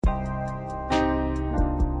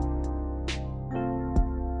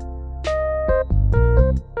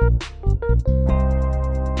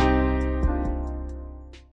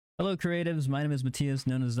creatives? My name is Matthias,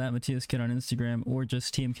 known as that Matthias Kid on Instagram, or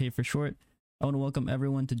just TMK for short. I want to welcome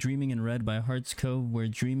everyone to Dreaming in Red by Hearts Cove, where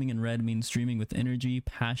dreaming in red means dreaming with energy,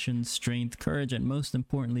 passion, strength, courage, and most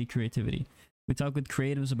importantly, creativity. We talk with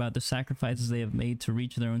creatives about the sacrifices they have made to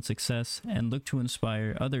reach their own success and look to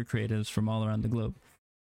inspire other creatives from all around the globe.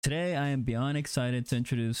 Today, I am beyond excited to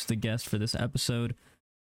introduce the guest for this episode.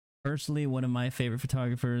 Personally, one of my favorite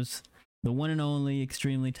photographers, the one and only,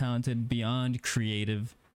 extremely talented, beyond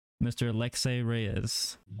creative, Mr. Alexsey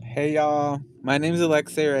Reyes. Hey y'all, my name is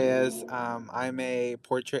Alexsey Reyes. I'm a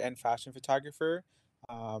portrait and fashion photographer.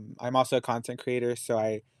 I'm also a content creator, so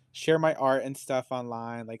I share my art and stuff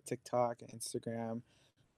online, like TikTok and Instagram.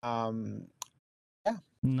 Um, yeah,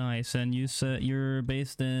 Nice. And you said you're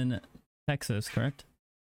based in Texas, correct?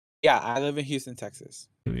 yeah, I live in Houston, Texas.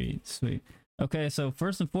 Sweet, sweet. Okay, so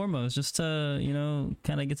first and foremost, just to,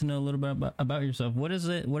 kind of get to know a little bit about yourself. What is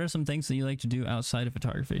it? What are some things that you like to do outside of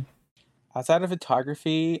photography? Outside of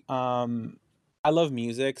photography, I love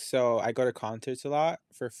music, so I go to concerts a lot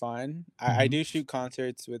for fun. I Hmm. do shoot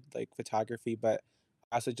concerts with like photography, but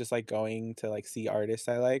I also just like going to like see artists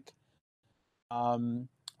I like. Um,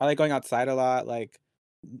 I like going outside a lot, like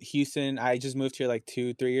Houston. I just moved here like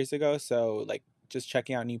 2, 3 years ago, so like just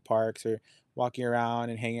checking out new parks or walking around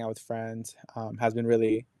and hanging out with friends has been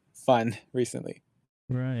really fun recently.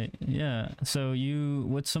 Right. Yeah. So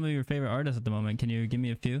what's some of your favorite artists at the moment? Can you give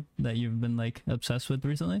me a few that you've been like obsessed with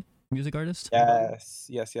recently? Music artist? Yes,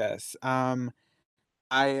 yes, yes.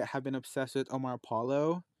 I have been obsessed with Omar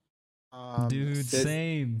Apollo. Dude, Sis,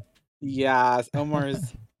 same. yes, Omar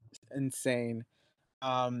is insane.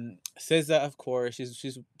 SZA, of course,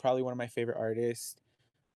 she's probably one of my favorite artists.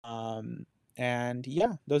 Um, and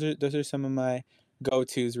yeah, those are some of my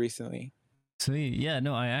go-tos recently. Sweet. Yeah,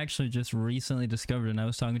 no, I actually just recently discovered, and I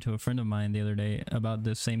was talking to a friend of mine the other day about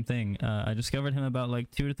this same thing. I discovered him about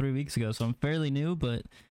like 2 to 3 weeks ago, so I'm fairly new, but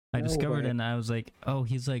I No discovered it way. and I was like, oh,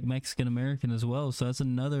 he's like Mexican American as well. So that's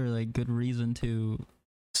another like good reason to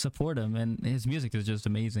support him. And his music is just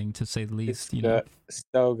amazing to say the It's least. good,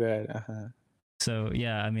 so good. Uh-huh. So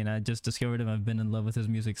yeah, I mean, I just discovered him. I've been in love with his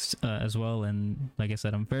music as well, and like I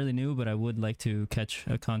said, I'm fairly new, but I would like to catch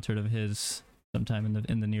a concert of his sometime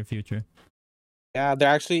in the near future. Yeah, they're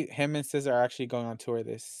actually him and SZA are actually going on tour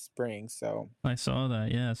this spring. So I saw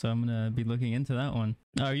that, yeah. So I'm gonna be looking into that one.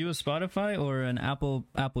 Are you a Spotify or an Apple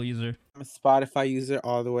user? I'm a Spotify user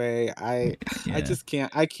all the way. I Yeah. just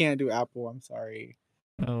can't do Apple. I'm sorry.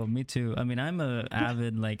 Oh, me too. I mean, I'm a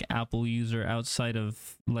avid like Apple user outside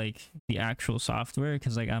of like the actual software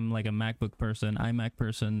because like I'm like a MacBook person, iMac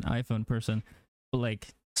person, iPhone person. But like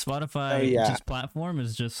Oh Spotify, yeah. just platform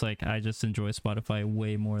is just like I just enjoy Spotify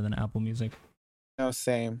way more than Apple Music. No,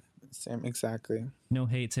 same exactly. No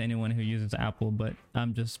hate to anyone who uses Apple, but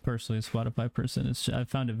I'm just personally a Spotify person. I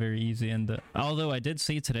found it very easy, and although I did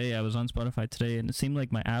see today, I was on Spotify today, and it seemed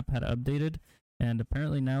like my app had updated, and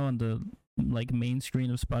apparently now on the like main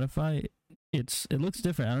screen of Spotify, it looks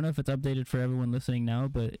different. I don't know if it's updated for everyone listening now,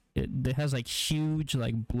 but it has like huge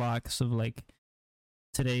like blocks of like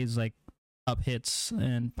today's like top hits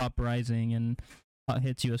and pop rising and hot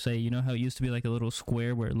hits USA. You know how it used to be like a little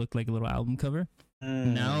square where it looked like a little album cover?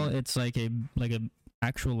 Now Mm. it's like a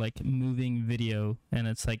actual like moving video, and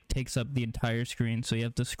it's like takes up the entire screen, so you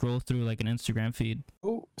have to scroll through like an Instagram feed.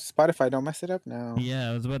 Oh, Spotify, don't mess it up now.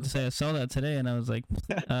 Yeah, I was about to say I saw that today and I was like,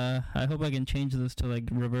 I hope I can change this to like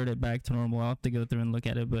revert it back to normal. I'll have to go through and look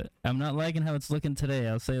at it, but I'm not liking how it's looking today,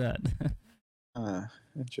 I'll say that.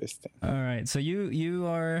 Interesting. All right, so you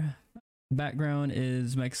are background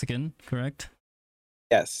is Mexican, correct?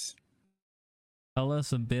 Yes. Tell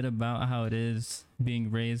us a bit about how it is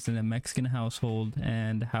being raised in a Mexican household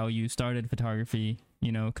and how you started photography,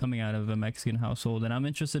 coming out of a Mexican household. And I'm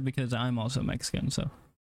interested because I'm also Mexican, so.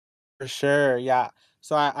 For sure, yeah.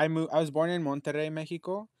 So I moved. I was born in Monterrey,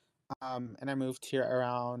 Mexico, and I moved here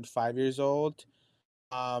around 5 years old.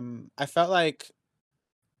 I felt like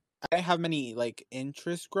I didn't have many like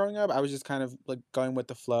interests growing up. I was just kind of like going with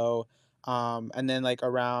the flow. And then like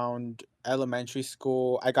around elementary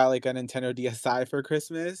school, I got like a Nintendo DSi for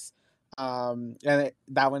Christmas. And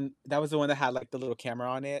that was the one that had like the little camera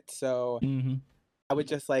on it. So Hmm. I would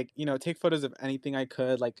just like, take photos of anything I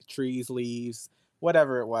could, like trees, leaves,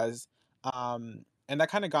 whatever it was. And that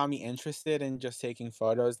kind of got me interested in just taking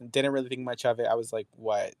photos and didn't really think much of it. I was like,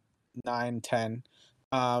 what, 9, 10.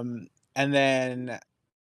 And then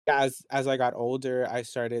as I got older, I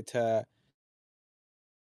started to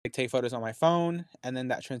like take photos on my phone, and then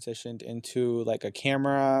that transitioned into like a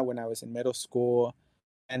camera when I was in middle school.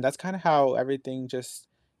 And that's kind of how everything just,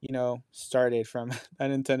 started from a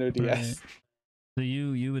Nintendo Right. DS. So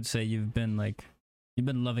you would say you've been like You've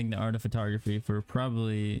been loving the art of photography for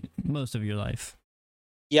probably most of your life.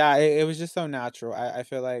 Yeah, it was just so natural. I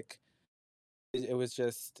feel like it was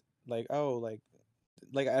just like, oh, like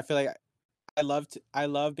I feel like I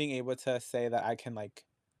love being able to say that I can like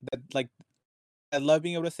I love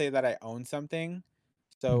being able to say that I own something. Hmm.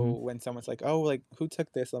 So when someone's like, "Oh, like who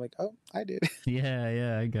took this?" I'm like, "Oh, I did." Yeah,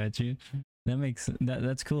 yeah, I got you.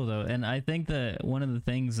 That's cool though, and I think that one of the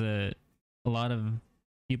things that a lot of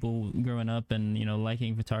people growing up and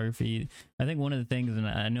liking photography, I think one of the things, and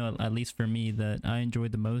I know at least for me, that I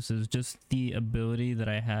enjoyed the most is just the ability that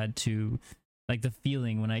I had to, like, the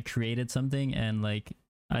feeling when I created something and like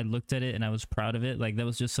I looked at it and I was proud of it. Like that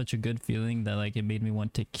was just such a good feeling that like it made me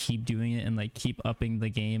want to keep doing it and like keep upping the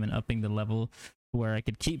game and upping the level where I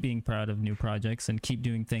could keep being proud of new projects and keep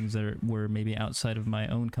doing things that were maybe outside of my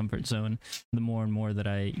own comfort zone, the more and more that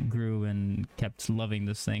I grew and kept loving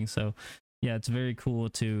this thing. So yeah, it's very cool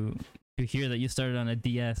to hear that you started on a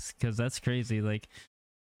DS, because that's crazy. Like,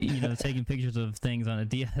 taking pictures of things on a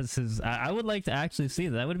DS is, I would like to actually see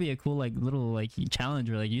that. That would be a cool like little like challenge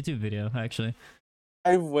or like YouTube video actually.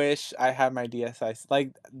 I wish I had my DSi.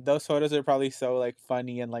 Like those photos are probably so like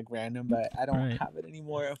funny and like random, but I don't Right. have it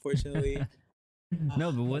anymore, unfortunately.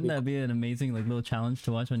 No, but That'd wouldn't be that cool. be an amazing like little challenge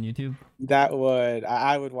to watch on YouTube?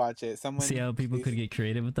 I would watch it. See Someone how people could please, get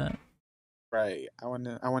creative with that. right. I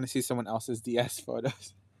wanna see someone else's DS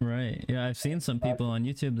photos. Right. Yeah, I've seen some people on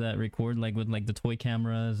YouTube that record like with like the toy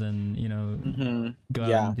cameras and Mhm. go out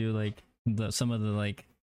Yeah. and do like some of the like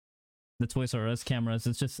the Toys R Us cameras.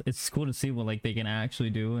 It's cool to see what like they can actually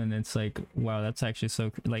do, and it's like wow, that's actually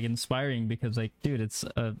so like inspiring, because like dude, it's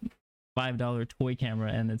a $5 toy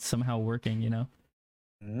camera and it's somehow working.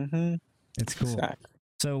 Mhm. It's cool. Exactly.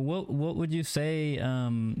 So what would you say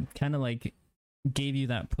kind of like gave you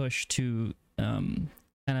that push to kind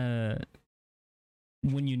of,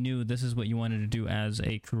 when you knew this is what you wanted to do as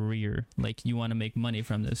a career, like you want to make money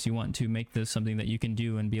from this, you want to make this something that you can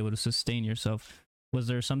do and be able to sustain yourself? Was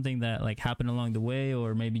there something that like happened along the way,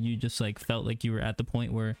 or maybe you just like felt like you were at the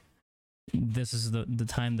point where this is the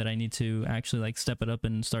time that I need to actually like step it up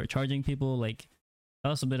and start charging people? Like,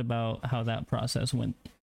 tell us a bit about how that process went.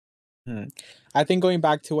 Mhm. I think going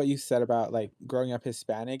back to what you said about like growing up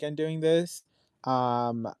Hispanic and doing this,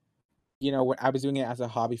 um, when I was doing it as a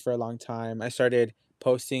hobby for a long time. I started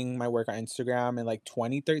posting my work on Instagram in like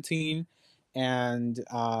 2013, and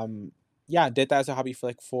yeah, did that as a hobby for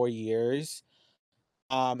like 4 years.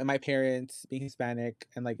 And my parents, being Hispanic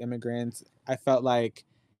and like immigrants, I felt like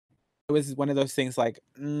it was one of those things like,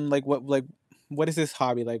 what is this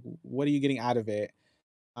hobby? Like, what are you getting out of it?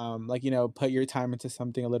 Like, put your time into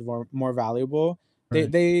something a little more valuable. They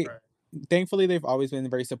Right. they Right. Thankfully they've always been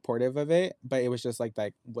very supportive of it, but it was just like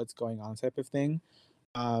what's going on type of thing.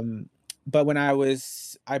 Um, but when I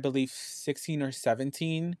was, I believe, 16 or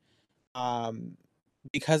 17, um,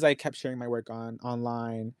 because I kept sharing my work on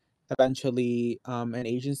online, eventually an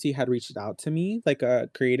agency had reached out to me, like a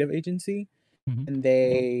creative agency, Hmm. and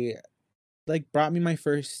they like brought me my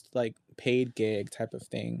first like paid gig type of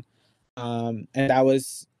thing. And that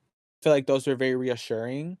was, I feel like those were very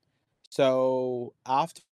reassuring. So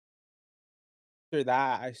after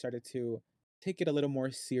that, I started to take it a little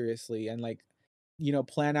more seriously and like,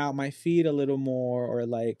 plan out my feed a little more, or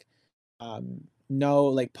like know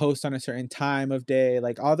like post on a certain time of day,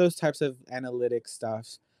 like all those types of analytic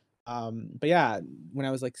stuff. But yeah, when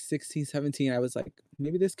I was like 16, 17, I was like,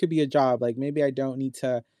 maybe this could be a job. Like maybe I don't need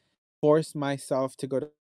to force myself to go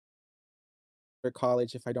to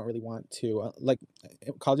college if I don't really want to.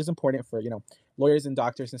 College is important for, lawyers and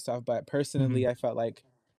doctors and stuff, but Hmm. personally, I felt like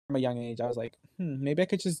from a young age, I was like, maybe I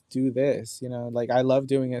could just do this, like I love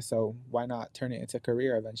doing it, so why not turn it into a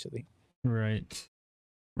career eventually? Right.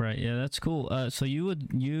 Right. Yeah, that's cool. So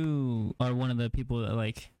you are one of the people that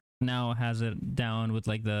like now has it down with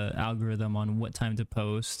like the algorithm on what time to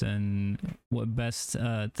post and what best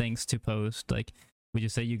things to post. Like, would you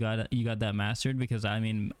say you got that mastered? Because I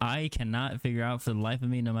mean, I cannot figure out for the life of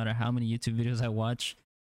me, no matter how many YouTube videos I watch,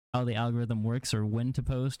 how the algorithm works or when to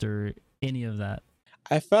post or any of that.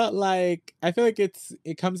 I feel like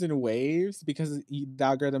it comes in waves because the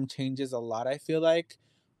algorithm changes a lot, I feel like.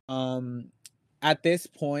 Um, at this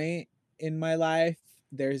point in my life,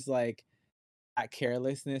 there's like that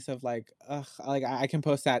carelessness of like, ugh, like I can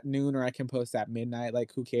post at noon or I can post at midnight,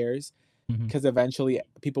 like who cares? Hmm. Because eventually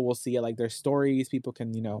people will see it, like their stories. People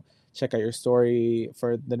can, check out your story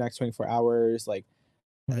for the next 24 hours. Like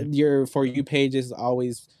Right. your For You page is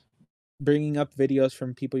always bringing up videos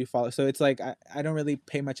from people you follow. So it's like I don't really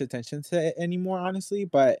pay much attention to it anymore, honestly.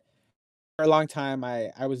 But for a long time,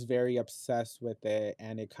 I was very obsessed with it,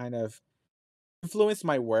 and it kind of influenced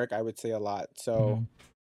my work, I would say a lot. So Mhm.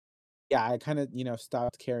 yeah, I kind of,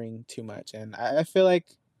 stopped caring too much, and I feel like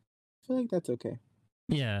that's okay.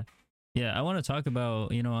 Yeah. Yeah, I want to talk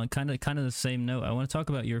about, on kind of the same note. I want to talk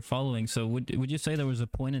about your following. So would you say there was a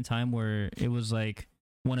point in time where it was like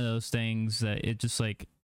one of those things that it just like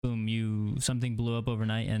boom, you something blew up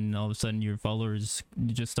overnight and all of a sudden your followers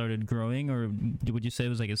just started growing, or would you say it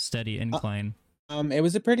was like a steady Uh, incline? it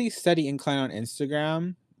was a pretty steady incline on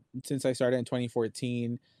Instagram since I started in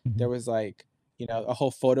 2014. Hmm. There was like, a whole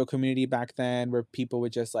photo community back then where people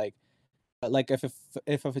would just like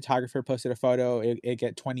if a photographer posted a photo, it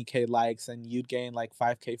get 20K likes and you'd gain like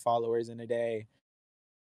 5K followers in a day.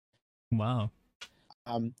 Wow.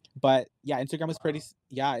 But yeah, Instagram was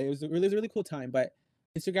yeah, it was a really cool time, but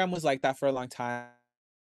Instagram was like that for a long time.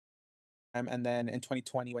 And then in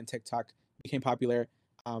 2020 when TikTok became popular,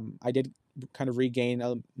 I did kind of regain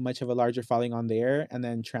a much of a larger following on there and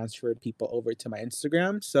then transferred people over to my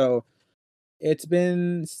Instagram. So it's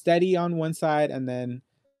been steady on one side and then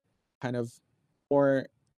kind of more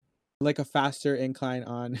like a faster incline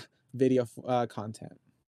on content.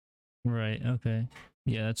 Right. Okay.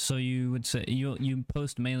 Yeah, so you would say you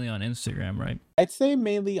post mainly on Instagram, right? I'd say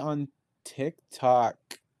mainly on TikTok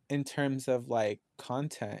in terms of like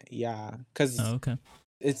content. Yeah. Oh, Cause okay.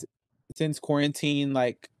 it's since quarantine,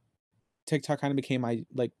 like TikTok kind of became my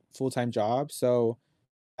like full-time job. So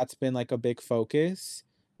that's been like a big focus.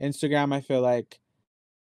 Instagram, I feel like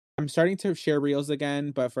I'm starting to share reels again,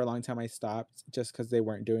 but for a long time I stopped just because they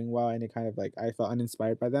weren't doing well and it kind of like I felt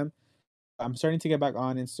uninspired by them. I'm starting to get back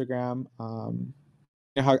on Instagram.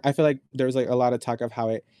 How I feel like there was like a lot of talk of how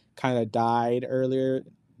it kind of died earlier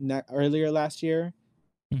last year.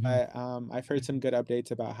 Hmm. But I've heard some good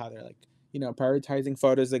updates about how they're like, prioritizing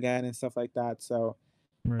photos again and stuff like that. So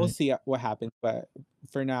we'll Right. see what happens. But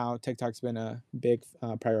for now, TikTok's been a big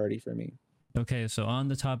priority for me. Okay, so on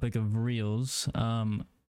the topic of reels,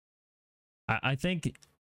 I think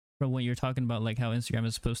from what you're talking about, like how Instagram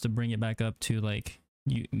is supposed to bring it back up to like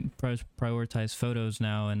you prioritize photos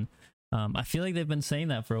now, and I feel like they've been saying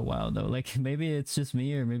that for a while though. Like maybe it's just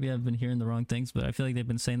me, or maybe I've been hearing the wrong things, but I feel like they've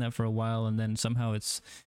been saying that for a while, and then somehow it's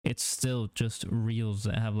still just reels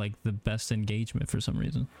that have like the best engagement for some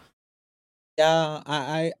reason. Yeah,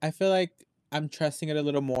 I feel like I'm trusting it a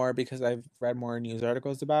little more because I've read more news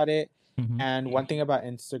articles about it. Hmm. And one thing about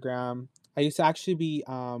Instagram, I used to actually be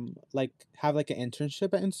like have like an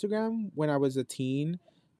internship at Instagram when I was a teen.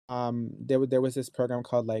 There was this program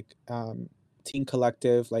called like Teen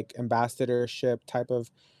Collective, like ambassadorship type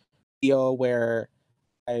of deal where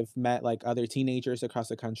I've met like other teenagers across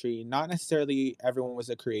the country. Not necessarily everyone was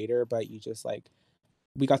a creator, but you just like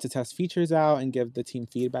we got to test features out and give the team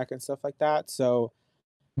feedback and stuff like that. So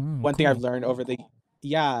Mm, one thing I've cool. learned over the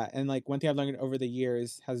yeah, and like one thing I've learned over the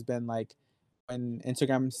years has been like when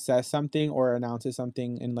Instagram says something or announces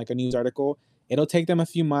something in like a news article, it'll take them a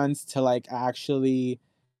few months to like actually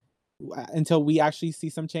until we actually see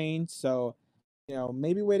some change. So,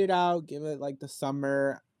 maybe wait it out, give it like the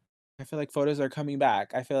summer. I feel like photos are coming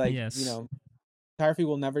back. I feel like, Yes. photography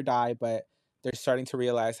will never die, but they're starting to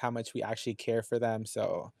realize how much we actually care for them.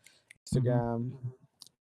 So, Hmm. Instagram,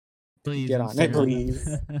 Please, get on it, Instagram.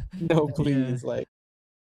 please. No, Yeah. please. Like,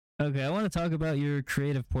 Okay, I want to talk about your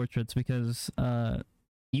creative portraits because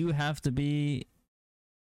you have to be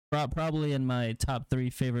probably in my top three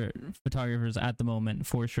favorite photographers at the moment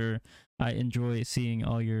for sure. I enjoy seeing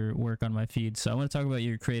all your work on my feed, so I want to talk about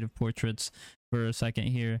your creative portraits for a second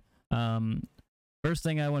here. Um, First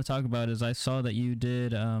thing I want to talk about is I saw that you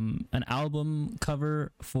did an album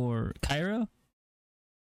cover for KAIRO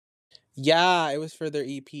yeah, it was for their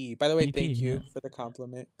EP. By the way, EP. thank Yeah, you for the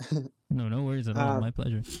compliment. no, no worries at all. um, My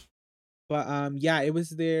pleasure. but yeah, it was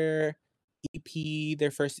their EP,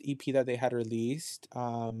 their first EP that they had released.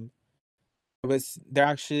 They're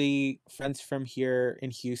actually friends from here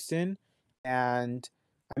in Houston, and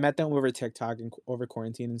I met them over TikTok and over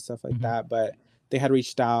quarantine and stuff like Hmm. that. But they had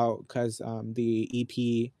reached out because the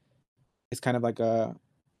EP is kind of like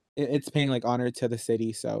it's paying like honor to the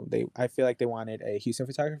city, so I feel like they wanted a Houston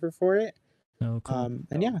photographer for it. Oh, cool.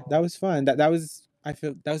 And yeah, that was fun. That was I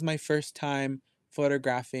feel that was my first time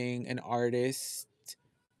photographing an artist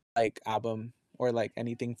like album or like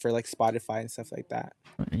anything for like Spotify and stuff like that.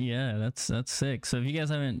 Yeah, that's sick. So if you guys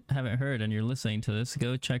haven't heard and you're listening to this,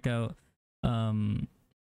 go check out um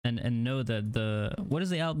and know that the what is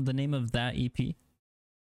the album the name of that EP?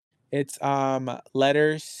 It's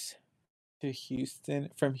letters to Houston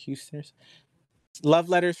from Houstoners. Love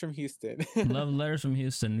letters from Houston. Love Letters from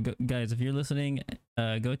Houston. Guys, if you're listening,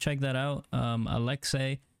 go check that out.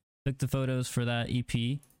 Alexsey took the photos for that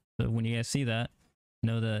EP. So when you guys see that,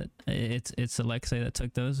 know that it's Alexsey that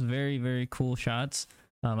took those very very cool shots.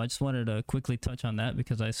 I just wanted to quickly touch on that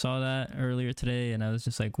because I saw that earlier today and I was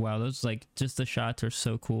just like, wow, those like just the shots are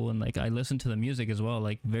so cool. And like I listened to the music as well,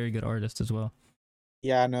 like very good artist as well.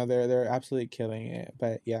 Yeah, no, they're absolutely killing it.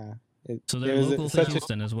 But yeah, So it they're was local to such a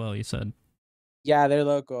Houston as well, you said. yeah, they're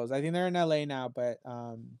locals. I think they're in LA now, but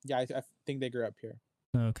yeah, I think they grew up here.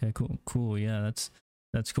 Okay, cool. Yeah,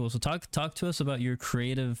 that's cool. So talk to us about your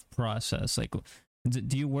creative process. Like,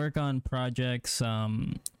 do you work on projects?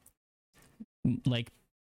 Like,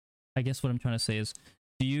 I guess what I'm trying to say is,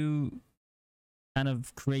 do you kind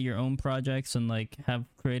of create your own projects and like have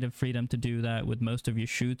creative freedom to do that with most of your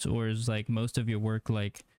shoots, or is like most of your work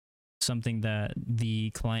like something that the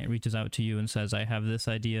client reaches out to you and says, I have this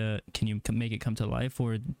idea, can you make it come to life,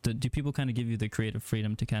 or do people kind of give you the creative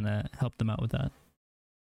freedom to kind of help them out with that?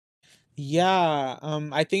 Yeah,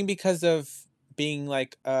 I think because of being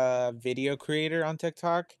like a video creator on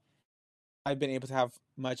TikTok, I've been able to have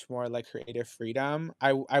much more like creative freedom.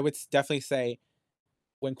 I would definitely say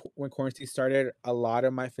when quarantine started, a lot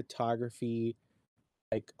of my photography,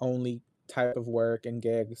 like only type of work and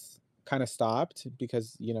gigs kind of stopped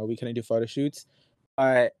because, we couldn't do photo shoots.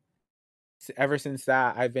 But ever since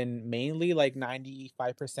that, I've been mainly like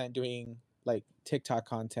 95% doing like TikTok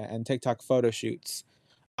content and TikTok photo shoots,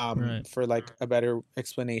 Right. for like a better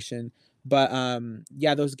explanation. But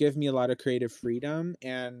yeah, those give me a lot of creative freedom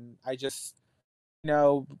and I just, you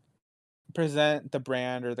know, present the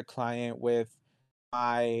brand or the client with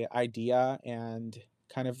my idea and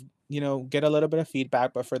kind of, get a little bit of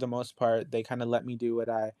feedback, but for the most part, they kind of let me do what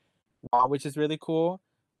I want, which is really cool.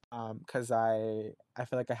 Because I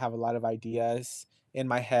feel like I have a lot of ideas in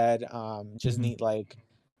my head. Just Mm-hmm.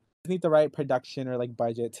 need the right production or like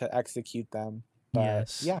budget to execute them. But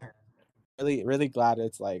Yes. yeah, really really glad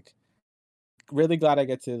it's like really glad I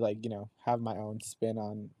get to like, have my own spin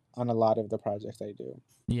on a lot of the projects I do.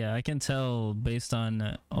 Yeah, I can tell based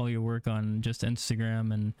on all your work on just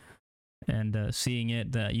Instagram and seeing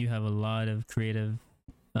it that you have a lot of creative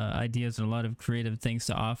ideas and a lot of creative things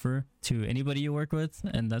to offer to anybody you work with,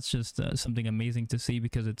 and that's just something amazing to see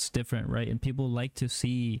because it's different, right? And people like to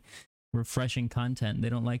see refreshing content. They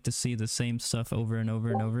don't like to see the same stuff over and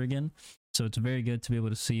over and over again. So it's very good to be able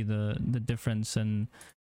to see the difference and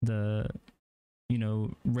the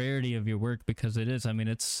rarity of your work, because it is, I mean,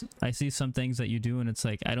 it's, I see some things that you do and it's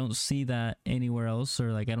like I don't see that anywhere else,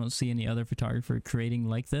 or like I don't see any other photographer creating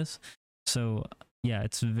like this. So yeah,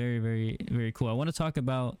 it's very very very cool. I want to talk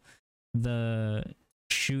about the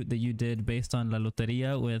shoot that you did based on La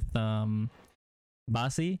Loteria with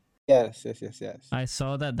Basi. Yes, yes, yes, yes. I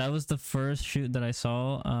saw that. That was the first shoot that I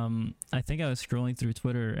saw. I think I was scrolling through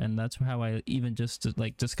Twitter, and that's how I even just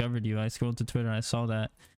like discovered you. I scrolled to Twitter and I saw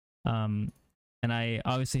that. Um, and I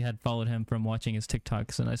obviously had followed him from watching his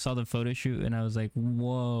TikToks, and I saw the photo shoot, and I was like,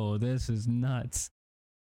 "Whoa, this is nuts!"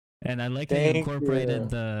 And I like how you Thank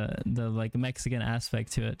incorporated you. the like Mexican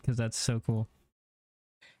aspect to it, because that's so cool.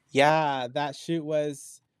 Yeah, that shoot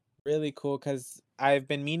was really cool because I've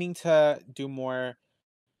been meaning to do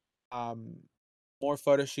um, more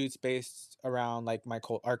photo shoots based around like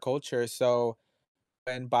our culture. So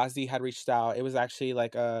when Bazzi had reached out, it was actually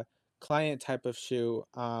like a client type of shoot.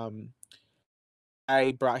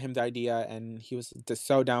 I brought him the idea and he was just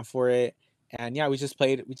so down for it. And yeah, we just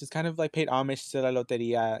kind of like paid homage to La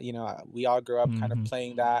Loteria. We all grew up kind of Hmm.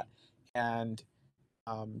 playing that. And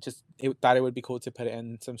thought it would be cool to put it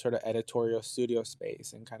in some sort of editorial studio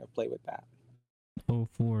space and kind of play with that. Oh,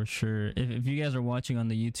 for sure. If you guys are watching on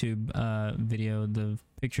the YouTube video, the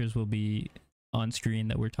pictures will be on screen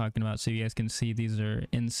that we're talking about, so you guys can see these are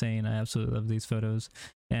insane. I absolutely love these photos,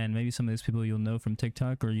 and maybe some of these people you'll know from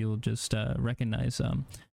TikTok, or you'll just recognize.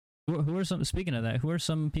 Who are some? Speaking of that, who are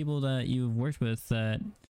some people that you've worked with that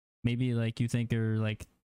maybe like you think are like,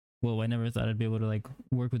 well, I never thought I'd be able to like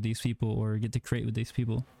work with these people or get to create with these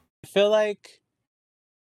people. I feel like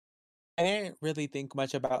I didn't really think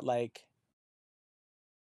much about like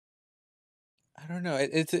I don't know.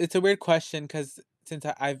 It's a weird question because since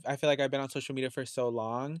I feel like I've been on social media for so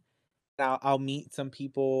long, now I'll meet some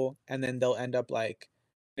people and then they'll end up like,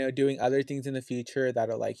 doing other things in the future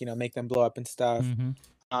that'll like, make them blow up and stuff.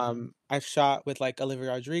 Mm-hmm. I've shot with like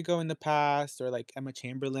Olivia Rodrigo in the past or like Emma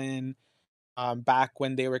Chamberlain, back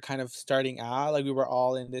when they were kind of starting out. Like we were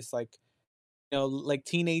all in this like, like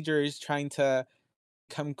teenagers trying to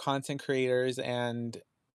become content creators and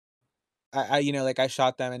like I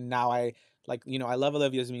shot them and now I like, I love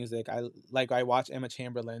Olivia's music. I watch Emma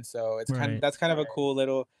Chamberlain, so Right. that's kind of a cool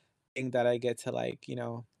little thing that I get to like,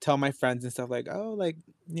 tell my friends and stuff like, "Oh, like,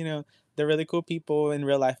 they're really cool people in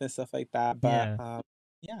real life and stuff like that." But Yeah.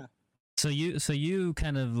 yeah. So you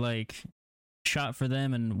kind of like shot for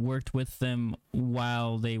them and worked with them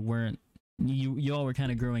while they weren't, you all were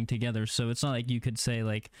kind of growing together, so it's not like you could say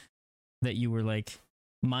like that you were like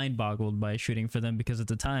mind boggled by shooting for them, because at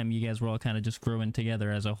the time you guys were all kind of just growing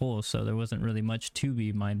together as a whole, so there wasn't really much to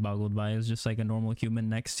be mind boggled by. It was just like a normal human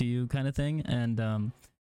next to you kind of thing. And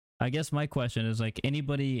I guess my question is like,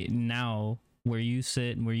 anybody now where you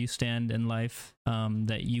sit and where you stand in life,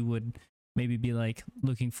 that you would maybe be like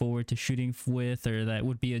looking forward to shooting with, or that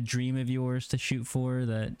would be a dream of yours to shoot for,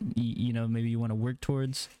 that you know, maybe you want to work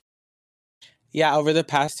towards. Yeah, over the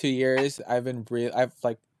past 2 years, I've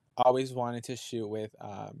like always wanted to shoot with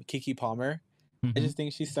Kiki Palmer. I Mm-hmm. just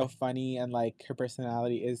think she's so funny and like her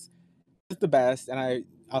personality is just the best. And I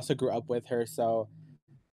also grew up with her, so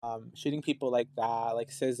shooting people like that, like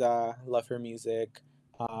SZA, love her music.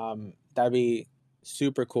 That'd be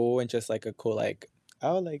super cool and just like a cool like,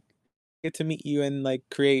 oh, like get to meet you and like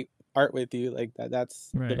create art with you like that.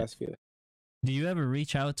 That's the Right. best feeling. Do you ever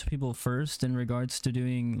reach out to people first in regards to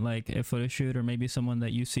doing like a photo shoot, or maybe someone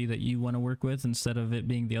that you see that you want to work with, instead of it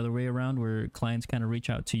being the other way around where clients kind of reach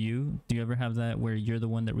out to you? Do you ever have that where you're the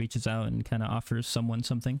one that reaches out and kind of offers someone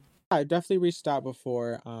something? I definitely reached out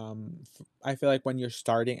before. I feel like when you're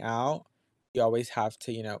starting out, you always have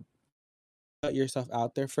to, put yourself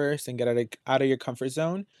out there first and get out of your comfort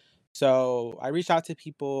zone. So I reach out to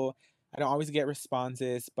people. I don't always get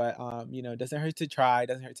responses, but it doesn't hurt to try. It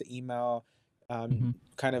doesn't hurt to email, Mm-hmm.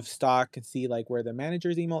 kind of stalk and see like where the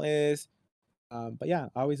manager's email is. But yeah,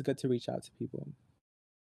 always good to reach out to people.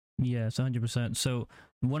 Yes, 100%. So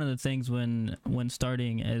one of the things when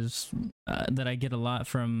starting is that I get a lot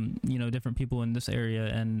from, you know, different people in this area,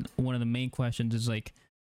 and one of the main questions is like,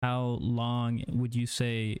 how long would you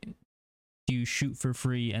say do you shoot for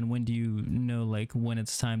free, and when do you know like when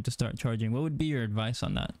it's time to start charging? What would be your advice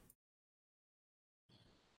on that?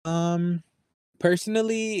 Um,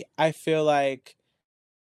 Personally, I feel like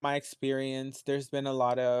my experience, there's been a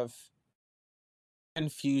lot of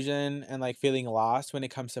confusion and like feeling lost when it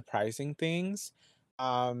comes to pricing things.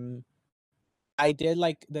 Um, I did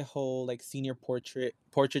like the whole like senior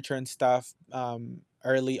portraiture and stuff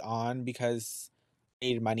early on because I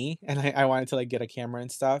needed money and I wanted to like get a camera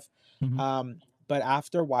and stuff. Mm-hmm. Um, but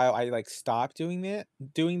after a while I like stopped doing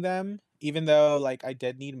them, even though like I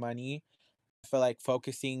did need money. I feel like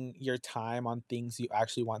focusing your time on things you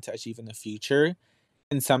actually want to achieve in the future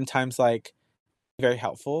and sometimes like very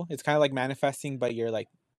helpful. It's kind of like manifesting, but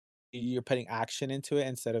you're putting action into it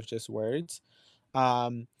instead of just words.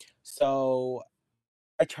 Um, so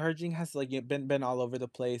our charging has like been all over the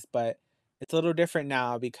place, but it's a little different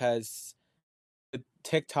now because with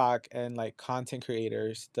TikTok and like content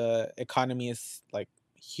creators, the economy is like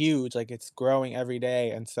huge, like it's growing every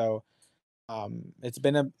day, and so it's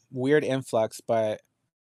been a weird influx, but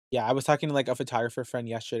yeah, I was talking to like a photographer friend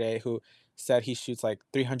yesterday who said he shoots like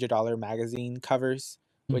 $300 magazine covers,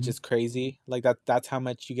 which Mm-hmm. is crazy. Like that's how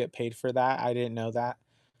much you get paid for that. I didn't know that.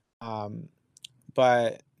 Um,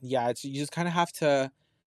 but yeah, you just kind of have to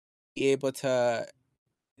be able to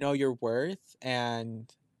know your worth,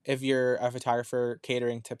 and if you're a photographer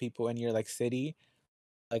catering to people in your like city,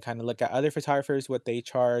 like kind of look at other photographers what they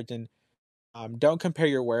charge, and don't compare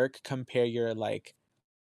your work, compare your like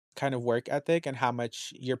kind of work ethic and how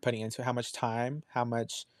much you're putting into it, how much time, how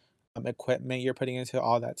much equipment you're putting into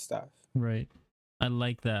all that stuff. Right. I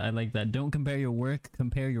like that. I like that. Don't compare your work,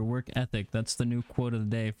 compare your work ethic. That's the new quote of the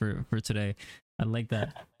day for today. I like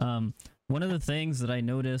that. One of the things that I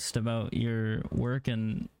noticed about your work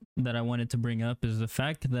and that I wanted to bring up is the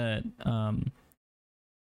fact that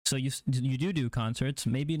so you do concerts,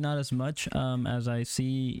 maybe not as much as I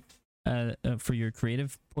see for your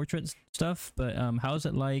creative portrait stuff, but how's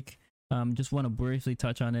it like? Just want to briefly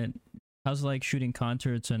touch on it. How's it like shooting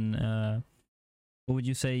concerts, and what would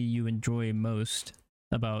you say you enjoy most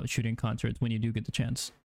about shooting concerts when you do get the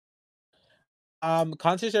chance?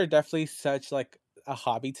 Concerts are definitely such like a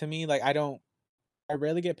hobby to me. Like I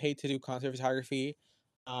rarely get paid to do concert photography.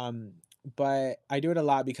 Um, but I do it a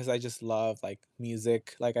lot because I just love like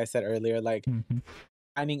music. Like I said earlier, like Mm-hmm.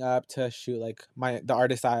 signing up to shoot like the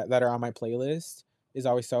artists that are on my playlist is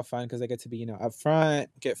always so fun because I get to be, up front,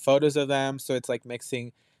 get photos of them. So it's like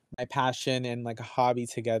mixing my passion and like a hobby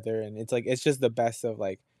together. And it's like it's just the best of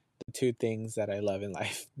like the two things that I love in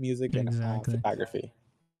life, music and Exactly. photography.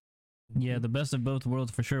 Yeah, the best of both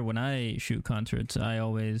worlds for sure. When I shoot concerts, I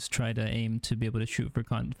always try to aim to be able to shoot for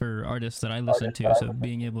for artists that I listen to. So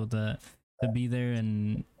being able to be there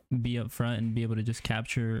and be up front and be able to just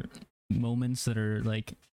capture moments that are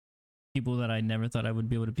like people that I never thought I would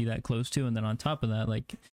be able to be that close to, and then on top of that,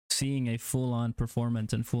 like seeing a full on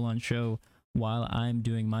performance and full on show while I'm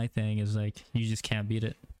doing my thing is like you just can't beat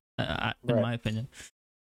it, in Right. my opinion.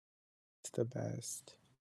 It's the best.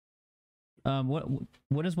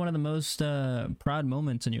 What is one of the most proud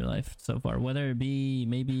moments in your life so far, whether it be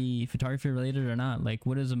maybe photography related or not? Like,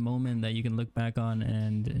 what is a moment that you can look back on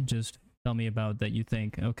and just tell me about that you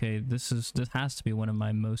think, okay, this has to be one of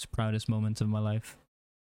my most proudest moments of my life?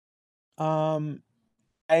 Um,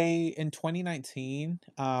 I in 2019,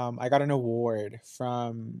 I got an award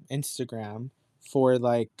from Instagram for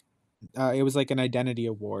like it was like an identity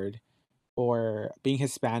award for being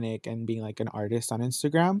Hispanic and being like an artist on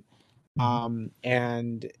Instagram. Hmm.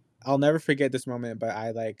 And I'll never forget this moment, but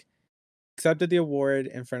I like accepted the award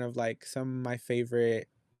in front of like some of my favorite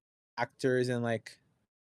actors and like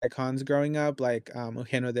icons growing up, like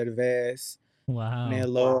Eugenio Derbez, Wow.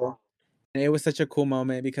 Nelo. And it was such a cool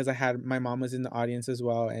moment because I had my mom was in the audience as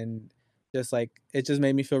well, and just like it just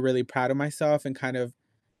made me feel really proud of myself and kind of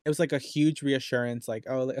it was like a huge reassurance, like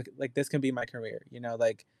oh, like this can be my career,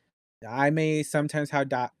 like I may sometimes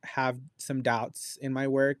have some doubts in my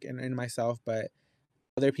work and in myself, but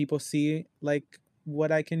other people see like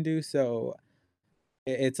what I can do, so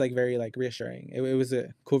it's like very like reassuring. It was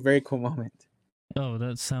a cool, very cool moment. Oh,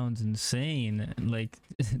 that sounds insane. Like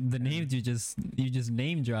the Yeah. names you just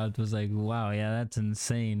name dropped was like, wow, yeah, that's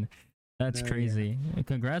insane. That's No, yeah. crazy.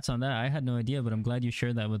 Congrats on that. I had no idea, but I'm glad you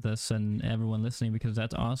shared that with us and everyone listening because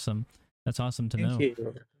that's awesome. That's awesome to Thank know. you.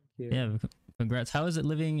 Thank Yeah, you. congrats. How is it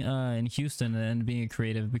living in Houston and being a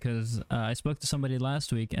creative? Because I spoke to somebody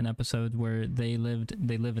last week, an episode where they live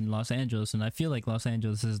in Los Angeles, and I feel like Los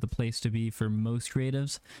Angeles is the place to be for most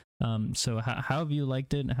creatives. So how have you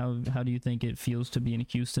liked it? How do you think it feels to be in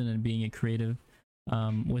Houston and being a creative,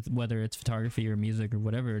 with whether it's photography or music or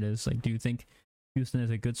whatever it is? Like, do you think Houston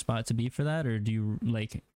is a good spot to be for that, or do you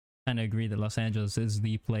like kind of agree that Los Angeles is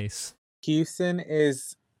the place? Houston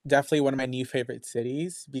is definitely one of my new favorite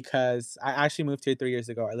cities because I actually moved here 3 years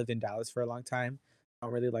ago. I lived in Dallas for a long time. I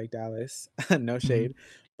don't really like Dallas, no Mm-hmm. shade.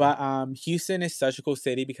 But Houston is such a cool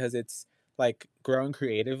city because it's like growing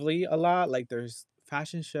creatively a lot. Like there's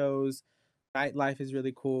fashion shows, nightlife is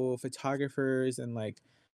really cool, photographers and like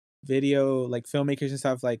video, like filmmakers and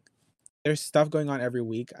stuff. Like there's stuff going on every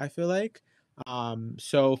week, I feel like.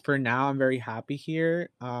 So for now, I'm very happy here.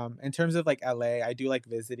 In terms of like LA, I do like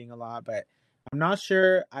visiting a lot, but I'm not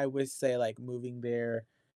sure I would say like moving there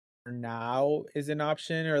for now is an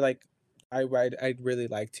option or like I'd really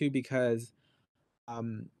like to because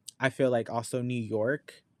um I feel like also New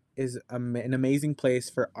York is an amazing place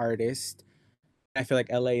for artists. I feel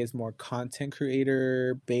like LA is more content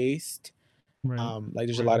creator based, Right. like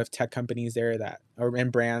there's a lot of tech companies there that or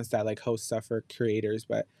and brands that like host stuff for creators,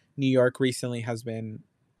 but New York recently has been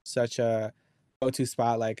such a go-to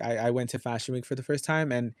spot. Like I went to Fashion Week for the first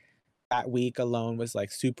time and that week alone was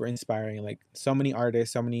like super inspiring. Like so many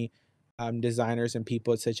artists, so many designers and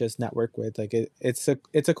people to just network with. Like it's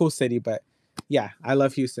a cool city, but yeah, I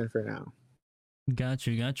love Houston for now. Got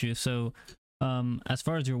you, got you. So, as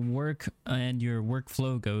far as your work and your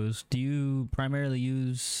workflow goes, do you primarily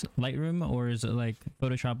use Lightroom or is it like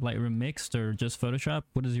Photoshop Lightroom mixed or just Photoshop?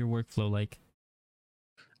 What is your workflow like?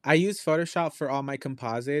 I use Photoshop for all my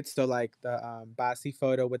composites. So like the Bassi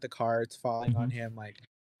photo with the cards falling Mm-hmm. on him, like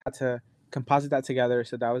had to composite that together.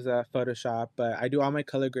 So that was a Photoshop. But I do all my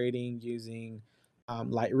color grading using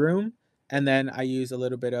Lightroom, and then I use a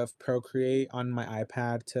little bit of Procreate on my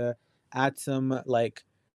iPad to add some like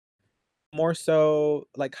more so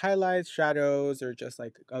like highlights, shadows, or just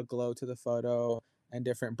like a glow to the photo and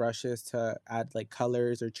different brushes to add like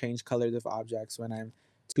colors or change colors of objects when I'm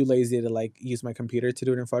too lazy to like use my computer to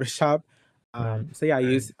do it in Photoshop. Right. So yeah, I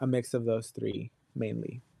use a mix of those three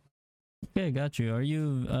mainly. Okay, got you. Are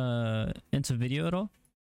you into video at all?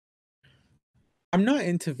 I'm not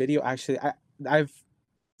into video actually. I've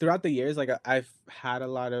throughout the years like I've had a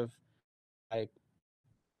lot of like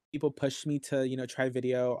people push me to try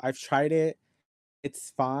video. I've tried it.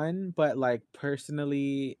 It's fun, but like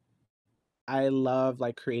personally I love,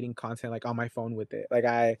 like, creating content, like, on my phone with it. Like,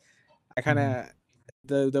 I Mm-hmm. kinda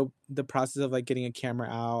the process of, like, getting a camera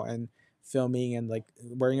out and filming and, like,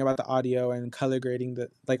 worrying about the audio and color grading the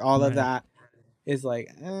like, all of Right. that is, like,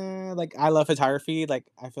 I love photography, like,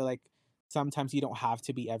 I feel like sometimes you don't have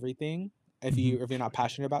to be everything Mm-hmm. if you're not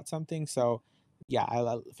passionate about something, so, yeah, I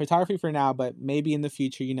love photography for now, but maybe in the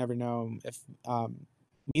future, you never know if,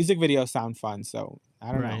 music videos sound fun, so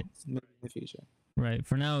I don't know. Right. Maybe in the future. Right.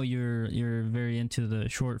 For now, you're very into the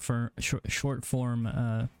short form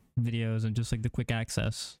videos and just like the quick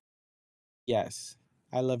access. Yes.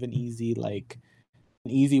 I love an easy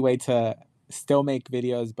way to still make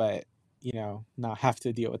videos, but, not have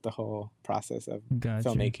to deal with the whole process of Got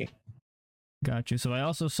you. filmmaking. Got you. So I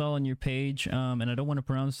also saw on your page, and I don't want to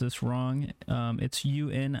pronounce this wrong. It's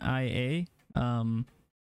UNIA.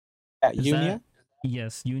 Yeah, Is that Unia.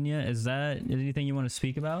 yes, Unia? Is that anything you want to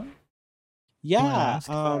speak about? You want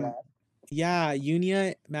to Yeah. ask? Yeah,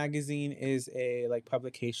 Unia magazine is a like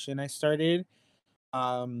publication I started.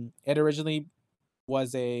 It originally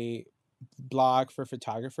was a blog for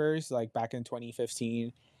photographers like back in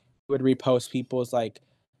 2015. Would repost people's like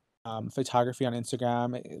photography on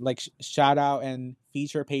Instagram. Like shout out and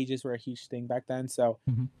feature pages were a huge thing back then. So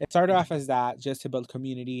Hmm. it started off as that just to build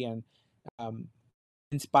community and um,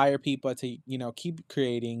 inspire people to keep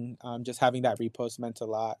creating. Just having that repost meant a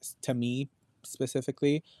lot to me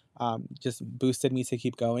specifically. Just boosted me to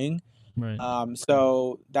keep going. Right.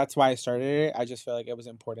 So that's why I started it. I just feel like it was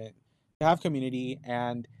important to have community.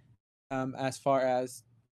 And as far as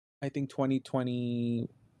I think 2022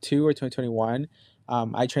 or 2021,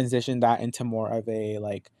 I transitioned that into more of a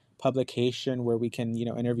like publication where we can,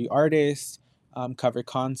 interview artists, cover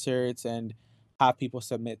concerts, and have people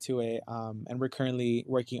submit to it. And we're currently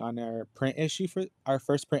working on our print issue for our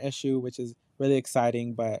first print issue, which is really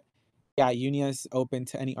exciting. But yeah, Unia is open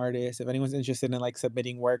to any artist. If anyone's interested in like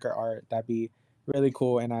submitting work or art, that'd be really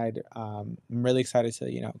cool. And I'm really excited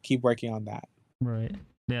to keep working on that. Right.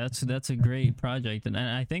 Yeah, that's a great project, and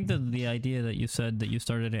I think that the idea that you said that you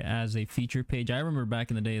started it as a feature page. I remember back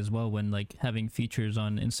in the day as well when like having features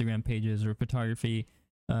on Instagram pages or photography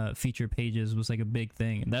feature pages was like a big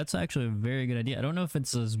thing. That's actually a very good idea. I don't know if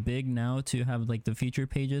it's as big now to have like the feature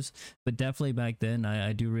pages, but definitely back then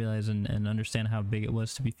I do realize and understand how big it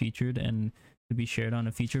was to be featured and to be shared on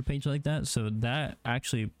a feature page like that. So that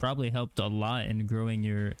actually probably helped a lot in growing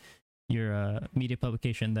your media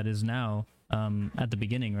publication that is now at the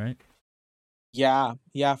beginning, right? Yeah,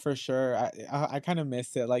 yeah, for sure. I kind of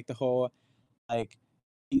missed it, like the whole like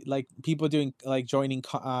like people doing like joining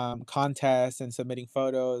contests and submitting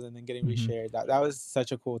photos and then getting Hmm. reshared. That was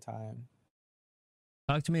such a cool time.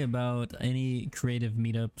 Talk to me about any creative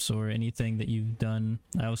meetups or anything that you've done.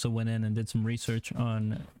 I also went in and did some research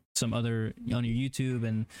on some other on your YouTube.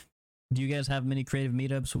 And do you guys have many creative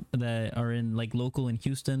meetups that are in like local in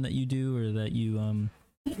Houston that you do or that you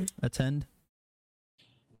attend?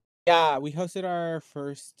 Yeah, we hosted our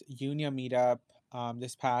first Unia meetup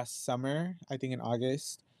this past summer, I think in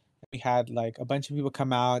August. We had like a bunch of people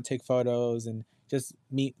come out, take photos, and just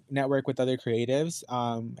meet, network with other creatives.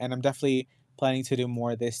 And I'm definitely planning to do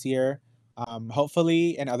more this year.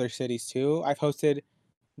 Hopefully in other cities too. I've hosted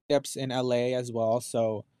meetups in LA as well,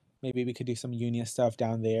 so maybe we could do some Unia stuff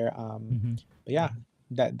down there. Hmm. But yeah,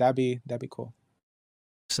 that'd be cool.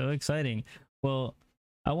 So exciting. Well,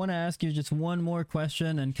 I want to ask you just one more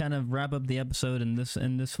question and kind of wrap up the episode in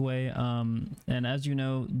this way. And as you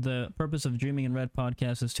know, the purpose of Dreaming in Red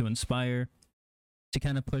podcast is to inspire, to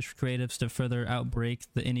kind of push creatives to further outbreak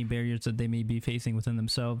any barriers that they may be facing within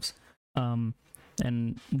themselves. Um,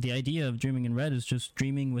 and the idea of Dreaming in Red is just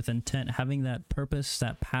dreaming with intent, having that purpose,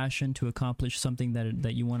 that passion to accomplish something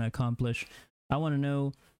that you want to accomplish. I want to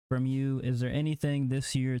know from you, is there anything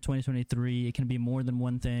this year, 2023, it can be more than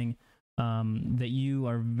one thing, that you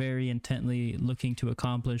are very intently looking to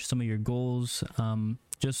accomplish, some of your goals?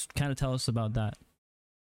 Just kind of tell us about that.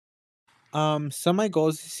 Some of my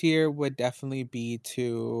goals this year would definitely be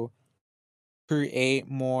to create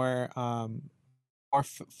more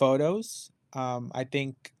photos. I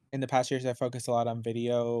think in the past years I focused a lot on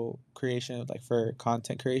video creation, like for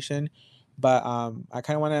content creation, but I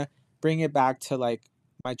kind of want to bring it back to like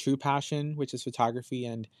my true passion, which is photography,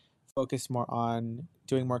 and focus more on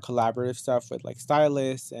doing more collaborative stuff with like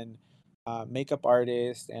stylists and makeup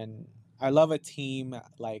artists, and I love a team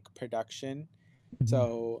like production. Hmm.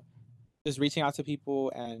 So just reaching out to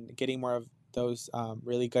people and getting more of those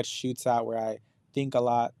really good shoots out where I think a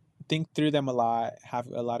lot, think through them a lot, have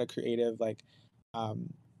a lot of creative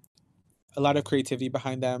um, a lot of creativity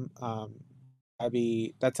behind them.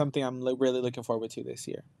 That's something I'm really looking forward to this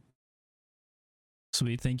year.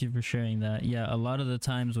 Sweet. Thank you for sharing that. Yeah, a lot of the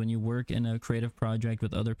times when you work in a creative project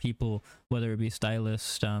with other people, whether it be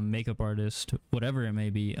stylist, makeup artist, whatever it may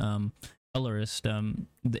be, colorist,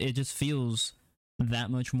 it just feels that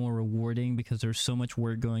much more rewarding because there's so much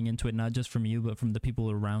work going into it, not just from you, but from the people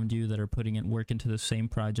around you that are putting in work into the same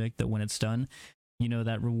project, that when it's done,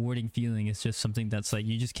 that rewarding feeling is just something that's like,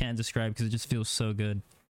 you just can't describe because it just feels so good.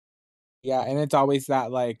 Yeah, and it's always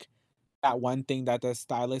that like that one thing that the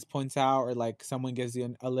stylist points out, or like someone gives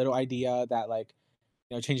you a little idea that like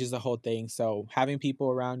changes the whole thing. So having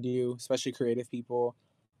people around you, especially creative people,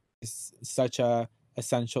 is such a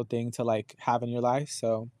essential thing to like have in your life.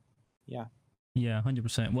 So yeah. Yeah,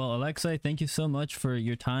 100%. Well, Alexei, thank you so much for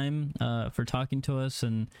your time, for talking to us,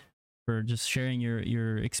 and for just sharing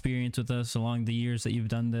your experience with us along the years that you've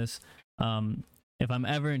done this. If I'm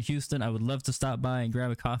ever in Houston, I would love to stop by and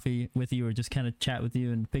grab a coffee with you or just kind of chat with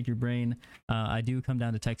you and pick your brain. I do come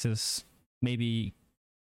down to Texas maybe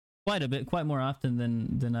quite more often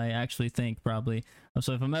than I actually think, probably.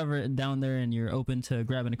 So if I'm ever down there and you're open to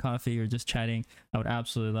grabbing a coffee or just chatting, I would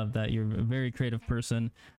absolutely love that. You're a very creative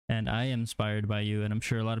person, and I am inspired by you, and I'm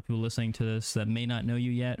sure a lot of people listening to this that may not know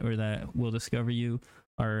you yet or that will discover you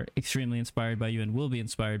are extremely inspired by you and will be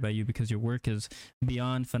inspired by you, because your work is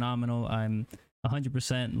beyond phenomenal. I'm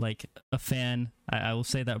 100% like a fan. I will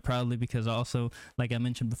say that proudly, because also, like I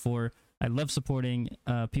mentioned before, I love supporting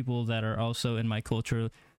people that are also in my culture.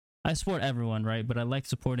 I support everyone, right? But I like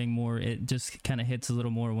supporting more. It just kind of hits a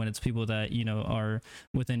little more when it's people that, you know, are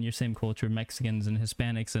within your same culture, Mexicans and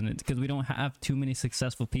Hispanics, and because we don't have too many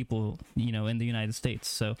successful people, you know, in the United States.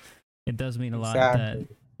 So it does mean a lot that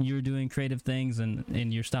you're doing creative things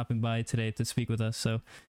and you're stopping by today to speak with us. So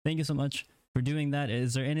thank you so much for doing that.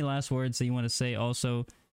 Is there any last words that you want to say? Also,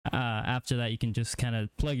 after that, you can just kind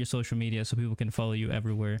of plug your social media so people can follow you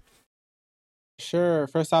everywhere. Sure.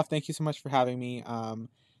 First off, thank you so much for having me.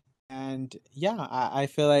 And yeah, I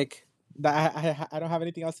feel like that I don't have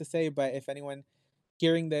anything else to say, but if anyone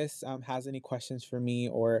hearing this has any questions for me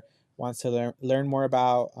or wants to learn more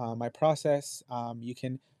about my process, you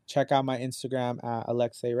can check out my Instagram at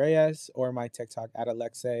Alexsey Reyes or my TikTok at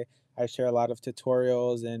Alexsey. I share a lot of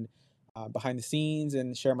tutorials and behind the scenes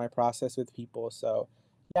and share my process with people. So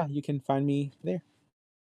yeah, you can find me there.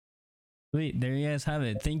 Sweet, there you guys have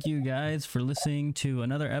it. Thank you guys for listening to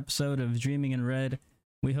another episode of Dreaming in Red.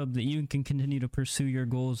 We hope that you can continue to pursue your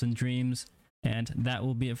goals and dreams. And that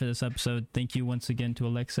will be it for this episode. Thank you once again to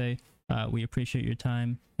Alexsey. We appreciate your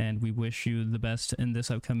time, and we wish you the best in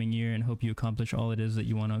this upcoming year and hope you accomplish all it is that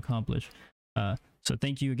you want to accomplish. So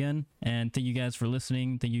thank you again, and thank you guys for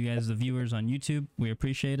listening. Thank you guys, the viewers on YouTube. We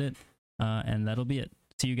appreciate it. And that'll be it.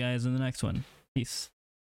 See you guys in the next one. Peace.